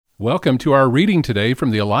Welcome to our reading today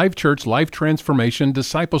from the Alive Church Life Transformation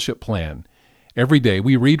Discipleship Plan. Every day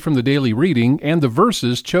we read from the daily reading and the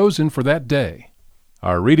verses chosen for that day.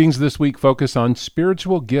 Our readings this week focus on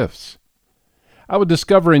spiritual gifts. I would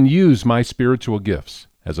discover and use my spiritual gifts.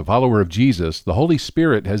 As a follower of Jesus, the Holy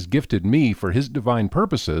Spirit has gifted me for His divine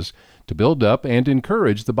purposes to build up and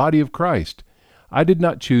encourage the body of Christ. I did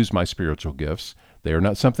not choose my spiritual gifts. They are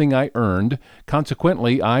not something I earned.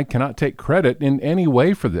 Consequently, I cannot take credit in any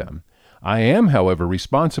way for them. I am, however,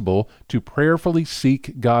 responsible to prayerfully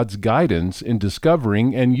seek God's guidance in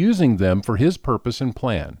discovering and using them for His purpose and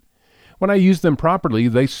plan. When I use them properly,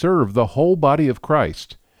 they serve the whole body of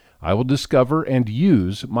Christ. I will discover and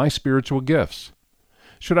use my spiritual gifts.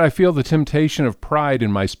 Should I feel the temptation of pride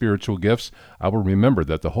in my spiritual gifts, I will remember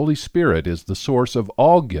that the Holy Spirit is the source of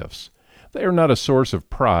all gifts. They are not a source of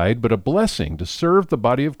pride, but a blessing to serve the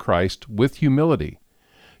body of Christ with humility.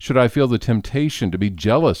 Should I feel the temptation to be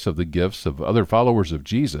jealous of the gifts of other followers of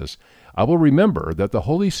Jesus, I will remember that the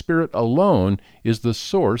Holy Spirit alone is the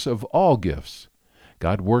source of all gifts.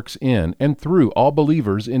 God works in and through all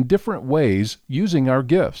believers in different ways using our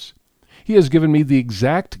gifts. He has given me the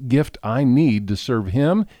exact gift I need to serve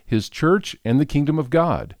Him, His church, and the kingdom of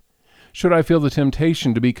God. Should I feel the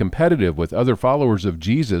temptation to be competitive with other followers of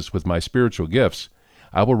Jesus with my spiritual gifts,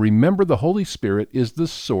 I will remember the Holy Spirit is the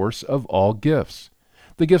source of all gifts.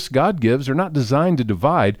 The gifts God gives are not designed to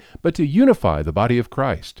divide, but to unify the body of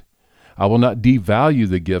Christ. I will not devalue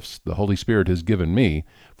the gifts the Holy Spirit has given me,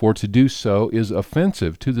 for to do so is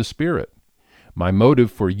offensive to the Spirit. My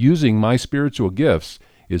motive for using my spiritual gifts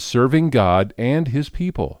is serving God and His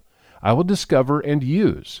people. I will discover and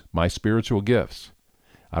use my spiritual gifts.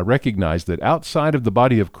 I recognize that outside of the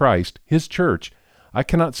body of Christ, His church, I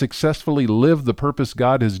cannot successfully live the purpose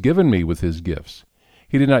God has given me with His gifts.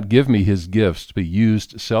 He did not give me His gifts to be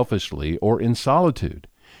used selfishly or in solitude.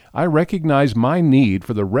 I recognize my need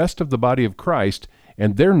for the rest of the body of Christ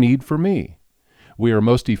and their need for me. We are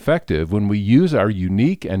most effective when we use our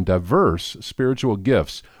unique and diverse spiritual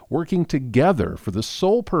gifts, working together for the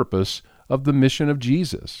sole purpose of the mission of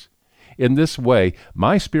Jesus. In this way,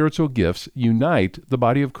 my spiritual gifts unite the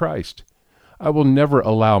body of Christ. I will never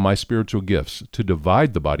allow my spiritual gifts to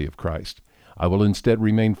divide the body of Christ. I will instead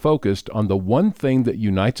remain focused on the one thing that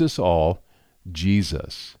unites us all,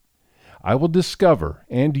 Jesus. I will discover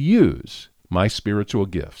and use my spiritual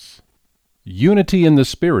gifts. Unity in the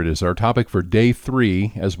Spirit is our topic for Day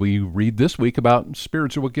 3 as we read this week about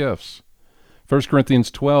spiritual gifts. 1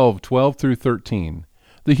 Corinthians 12 through 13.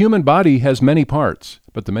 The human body has many parts,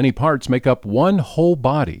 but the many parts make up one whole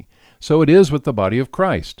body. So it is with the body of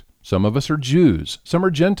Christ. Some of us are Jews, some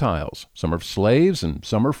are Gentiles, some are slaves, and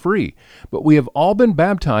some are free. But we have all been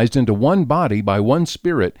baptized into one body by one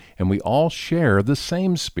Spirit, and we all share the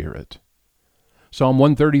same Spirit. Psalm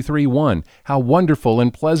 133:1. How wonderful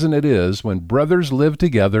and pleasant it is when brothers live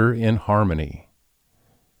together in harmony.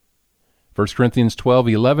 1 Corinthians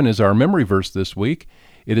 12:11 is our memory verse this week.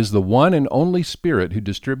 It is the one and only Spirit who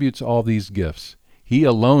distributes all these gifts. He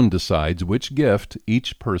alone decides which gift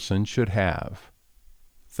each person should have.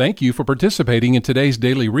 Thank you for participating in today's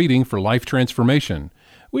daily reading for Life Transformation.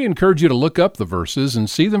 We encourage you to look up the verses and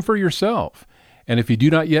see them for yourself. And if you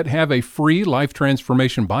do not yet have a free Life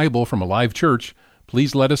Transformation Bible from Alive Church,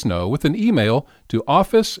 please let us know with an email to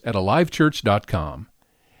office@alivechurch.com.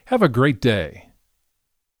 Have a great day.